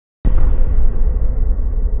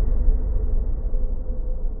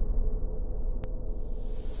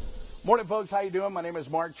Morning, folks. How you doing? My name is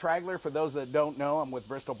Mark Tragler. For those that don't know, I'm with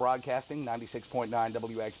Bristol Broadcasting, 96.9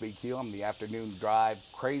 WXBQ. I'm the afternoon drive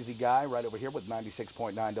crazy guy right over here with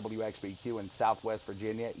 96.9 WXBQ in Southwest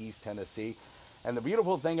Virginia, East Tennessee. And the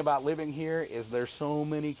beautiful thing about living here is there's so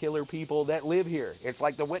many killer people that live here. It's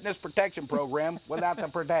like the witness protection program without the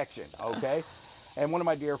protection, okay? And one of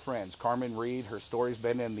my dear friends, Carmen Reed, her story's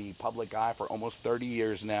been in the public eye for almost 30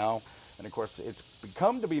 years now. And of course, it's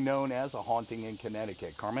become to be known as a haunting in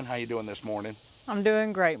Connecticut. Carmen, how you doing this morning? I'm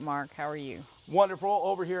doing great, Mark. How are you? Wonderful.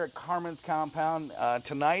 Over here at Carmen's compound,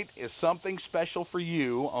 tonight is something special for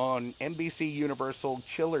you on NBC Universal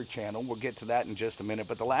Chiller Channel. We'll get to that in just a minute.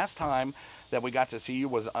 But the last time that we got to see you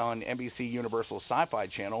was on NBC Universal Sci-Fi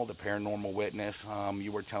Channel, The Paranormal Witness.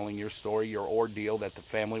 You were telling your story, your ordeal that the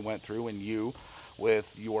family went through, and you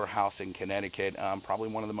with your house in Connecticut. Probably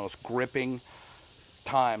one of the most gripping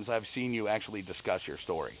times I've seen you actually discuss your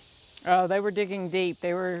story. Oh, they were digging deep.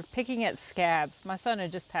 They were picking at scabs. My son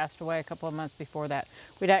had just passed away a couple of months before that.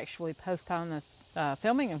 We'd actually postponed the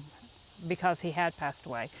filming because he had passed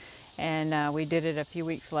away. And we did it a few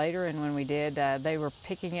weeks later, and when we did, they were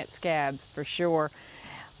picking at scabs for sure.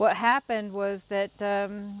 What happened was that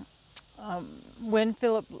when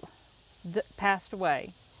Philip passed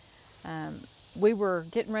away, we were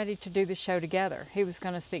getting ready to do the show together. He was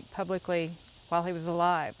going to speak publicly while he was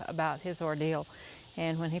alive about his ordeal.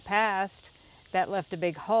 And when he passed, that left a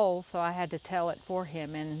big hole, so I had to tell it for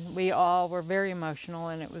him. And we all were very emotional,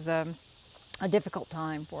 and it was a difficult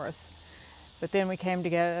time for us. But then we came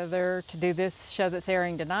together to do this show that's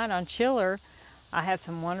airing tonight on Chiller. I had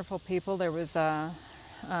some wonderful people. There was John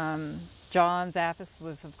Zaffis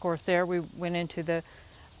was, of course, there. We went into the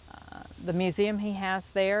museum he has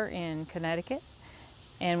there in Connecticut.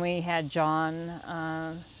 And we had John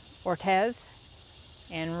Ortez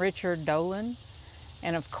and Richard Dolan,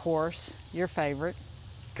 and of course, your favorite,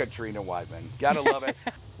 Katrina Whiteman. Gotta love it.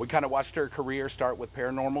 We kind of watched her career start with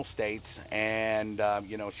Paranormal States, and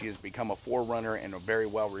she has become a forerunner and a very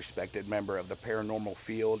well-respected member of the paranormal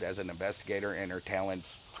field as an investigator, and her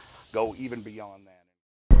talents go even beyond that.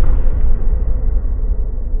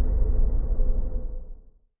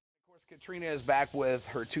 Katrina is back with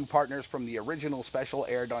her two partners from the original special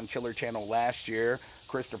aired on Chiller Channel last year,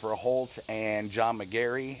 Christopher Holt and John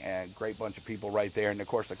McGarry, and great bunch of people right there, and of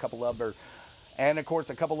course a couple other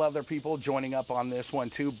people joining up on this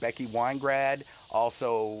one too. Becky Weingrad,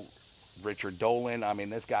 also Richard Dolan. I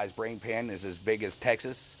mean, this guy's brain pan is as big as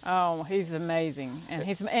Texas. Oh, he's amazing, and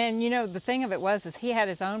the thing of it was he had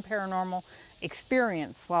his own paranormal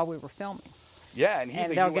experience while we were filming. Yeah, and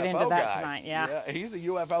he's a UFO guy. They'll get into that tonight, yeah. He's a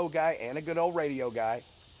UFO guy and a good old radio guy.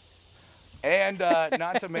 And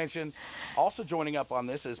not to mention, also joining up on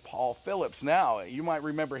this is Paul Phillips. Now, you might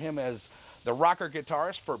remember him as the rocker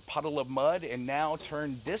guitarist for Puddle of Mudd, and now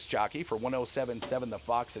turned disc jockey for 107.7 The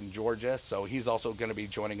Fox in Georgia. So he's also going to be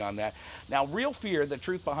joining on that. Now, Real Fear, The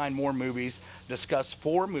Truth Behind More Movies, discuss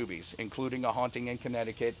 4 movies, including A Haunting in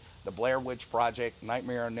Connecticut, The Blair Witch Project,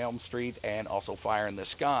 Nightmare on Elm Street, and also Fire in the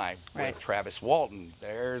Sky with Travis Walton.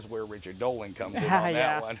 There's where Richard Dolan comes in on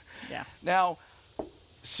that one. Yeah. Now,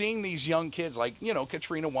 seeing these young kids like,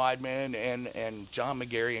 Katrina Weidman and John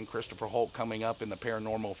McGarry and Christopher Holt coming up in the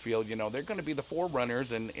paranormal field, they're going to be the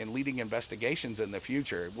forerunners in leading investigations in the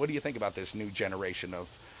future. What do you think about this new generation of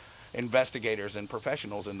investigators and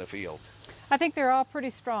professionals in the field? I think they're all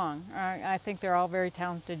pretty strong. I think they're all very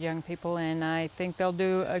talented young people, and I think they'll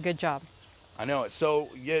do a good job. I know it. So,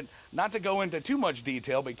 not to go into too much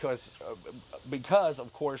detail because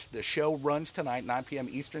of course, the show runs tonight, 9 p.m.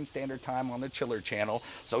 Eastern Standard Time on the Chiller Channel.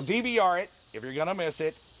 So DVR it if you're going to miss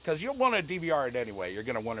it, because you'll want to DVR it anyway. You're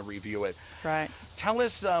going to want to review it. Right. Tell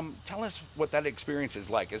us what that experience is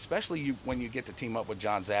like, especially when you get to team up with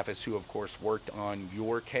John Zaffis, who, of course, worked on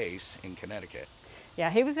your case in Connecticut. Yeah,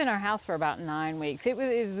 he was in our house for about 9 weeks. It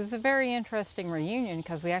was a very interesting reunion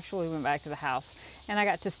because we actually went back to the house, and I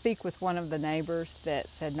got to speak with one of the neighbors that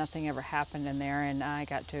said nothing ever happened in there, and I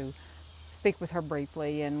got to speak with her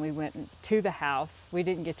briefly, and we went to the house. We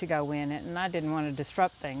didn't get to go in it, and I didn't want to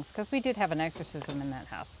disrupt things because we did have an exorcism in that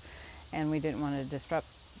house, and we didn't want to disrupt.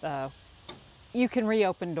 You can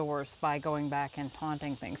reopen doors by going back and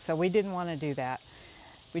haunting things, so we didn't want to do that.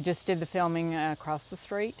 We just did the filming across the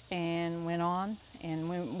street and went on,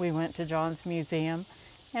 and we went to John's museum,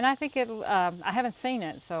 and I think I haven't seen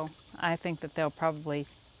it, so I think that they'll probably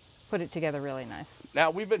put it together really nice.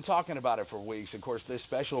 Now, we've been talking about it for weeks. Of course, this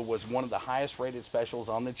special was one of the highest rated specials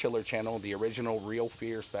on the Chiller Channel, the original Real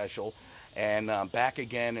Fear special, and back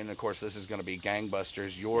again, and of course, this is going to be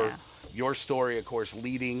gangbusters. Your story, of course,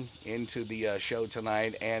 leading into the show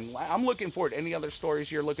tonight, and I'm looking forward. Any other stories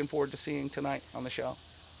you're looking forward to seeing tonight on the show?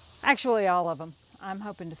 Actually, all of them. I'm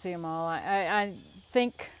hoping to see them all. I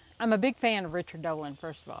think I'm a big fan of Richard Dolan,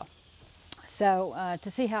 first of all. So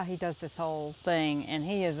to see how he does this whole thing, and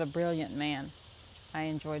he is a brilliant man. I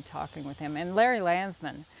enjoyed talking with him. And Larry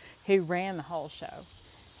Landsman, who ran the whole show,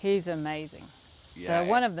 he's amazing. Yeah. So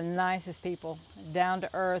one of the nicest people, down to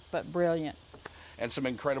earth, but brilliant. And some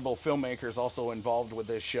incredible filmmakers also involved with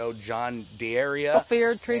this show. John D'Aria.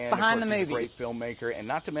 Fear, Truth and Behind of the course, he's Movie. a great filmmaker. And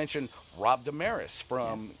not to mention Rob Damaris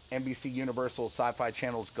from NBC Universal Sci-Fi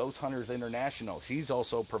Channel's Ghost Hunters International. He's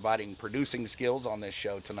also providing producing skills on this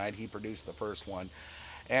show tonight. He produced the first one.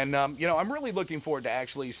 And, I'm really looking forward to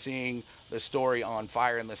actually seeing the story on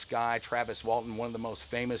Fire in the Sky. Travis Walton, one of the most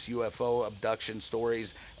famous UFO abduction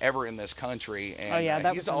stories ever in this country. And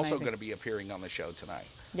that he's was also amazing. going to be appearing on the show tonight.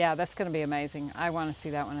 Yeah, that's going to be amazing. I want to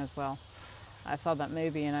see that one as well. I saw that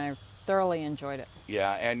movie and I thoroughly enjoyed it.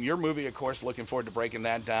 Yeah, and your movie, of course, looking forward to breaking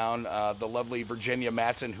that down. The lovely Virginia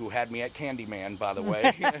Madsen, who had me at Candyman, by the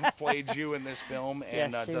way, played you in this film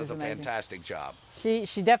and does a fantastic job. She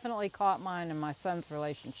definitely caught mine and my son's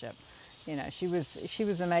relationship. She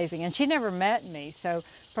was amazing, and she never met me, so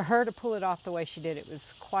for her to pull it off the way she did, it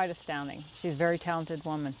was quite astounding. She's a very talented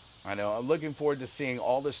woman. I know. I'm looking forward to seeing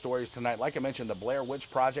all the stories tonight. Like I mentioned, the Blair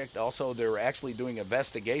Witch Project. Also, they're actually doing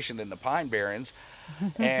investigation in the Pine Barrens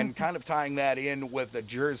and kind of tying that in with the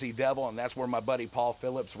Jersey Devil. And that's where my buddy Paul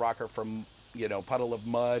Phillips, rocker from, Puddle of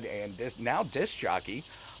Mud and now disc jockey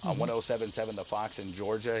on 107.7 The Fox in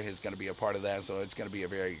Georgia, is going to be a part of that. So it's going to be a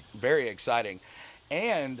very, very exciting.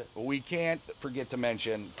 And we can't forget to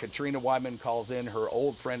mention Katrina Wyman calls in, her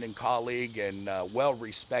old friend and colleague and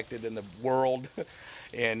well-respected in the world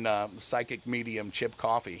in psychic medium Chip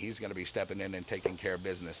Coffey. He's going to be stepping in and taking care of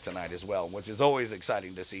business tonight as well, which is always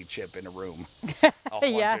exciting to see Chip in a room.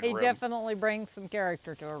 Yeah, he definitely brings some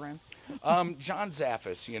character to a room. John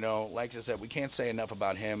Zaffis, like I said, we can't say enough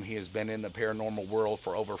about him. He has been in the paranormal world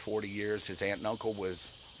for over 40 years. His aunt and uncle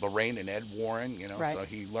was Lorraine and Ed Warren, Right. So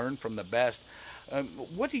he learned from the best.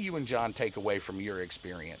 What do you and John take away from your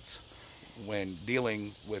experience when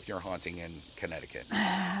dealing with your haunting in Connecticut?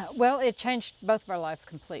 Well, it changed both of our lives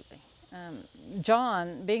completely.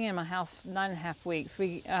 John, being in my house 9.5 weeks,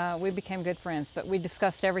 we became good friends, but we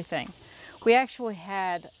discussed everything. We actually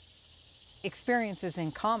had experiences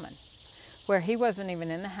in common where he wasn't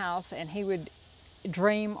even in the house and he would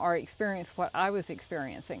dream or experience what I was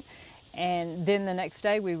experiencing. And then the next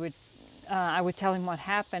day I would tell him what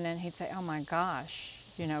happened and he'd say, "Oh my gosh,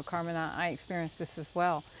 Carmen, I experienced this as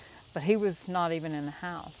well." But he was not even in the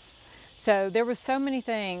house. So there were so many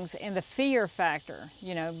things, and the fear factor,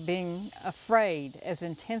 being afraid, as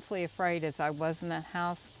intensely afraid as I was in that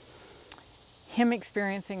house, him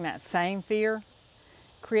experiencing that same fear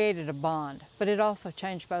created a bond. But it also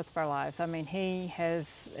changed both of our lives. I mean, he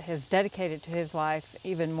has dedicated to his life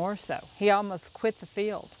even more so. He almost quit the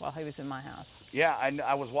field while he was in my house. Yeah,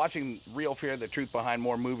 I was watching Real Fear, the Truth Behind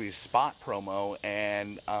More Movies spot promo,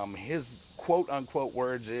 and his quote-unquote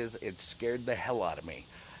words is, "It scared the hell out of me."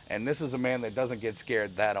 And this is a man that doesn't get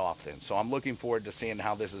scared that often. So I'm looking forward to seeing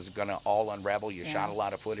how this is going to all unravel. You shot a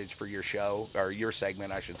lot of footage for your show, or your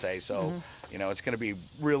segment, I should say. So, it's going to be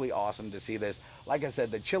really awesome to see this. Like I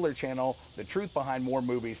said, the Chiller Channel, The Truth Behind More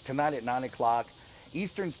Movies, tonight at 9 o'clock.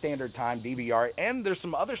 Eastern Standard Time, DVR, and there's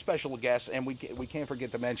some other special guests, and we can't forget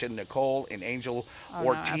to mention Nicole and Angel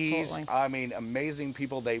Ortiz. No, I mean, amazing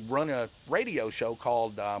people. They run a radio show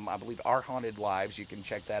called, I believe, Our Haunted Lives. You can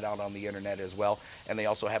check that out on the internet as well. And they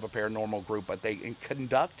also have a paranormal group, but they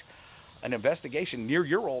conduct an investigation near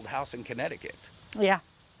your old house in Connecticut. Yeah.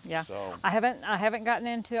 So, I haven't gotten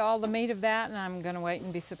into all the meat of that, and I'm going to wait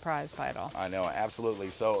and be surprised by it all. I know, absolutely.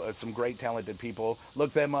 So some great talented people.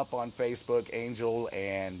 Look them up on Facebook, Angel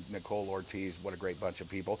and Nicole Ortiz. What a great bunch of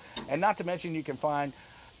people. And not to mention, you can find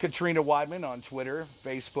Katrina Weidman on Twitter,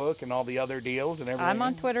 Facebook, and all the other deals and everything. I'm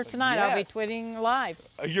on Twitter tonight. Yeah. I'll be tweeting live.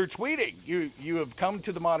 You're tweeting. You have come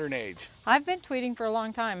to the modern age. I've been tweeting for a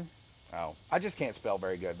long time. Oh, I just can't spell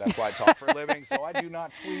very good. That's why I talk for a living, so I do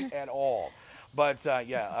not tweet at all. But,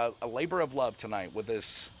 a labor of love tonight with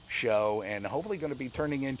this show, and hopefully going to be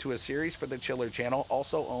turning into a series for the Chiller Channel,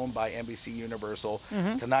 also owned by NBC Universal.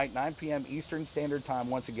 Tonight, 9 p.m. Eastern Standard Time.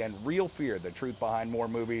 Once again, Real Fear, the Truth Behind More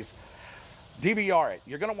Movies. DVR it.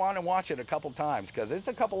 You're going to want to watch it a couple times because it's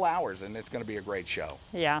a couple hours, and it's going to be a great show.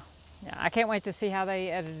 Yeah. I can't wait to see how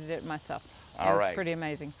they edited it myself. All right. It's pretty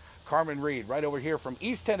amazing. Carmen Reed, right over here from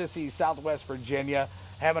East Tennessee, Southwest Virginia,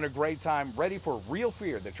 having a great time, ready for Real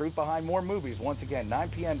Fear, the Truth Behind More Movies. Once again, 9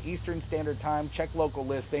 p.m. Eastern Standard Time. Check local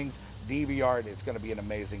listings, DVR it. It's going to be an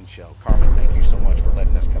amazing show. Carmen, thank you so much for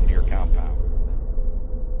letting us come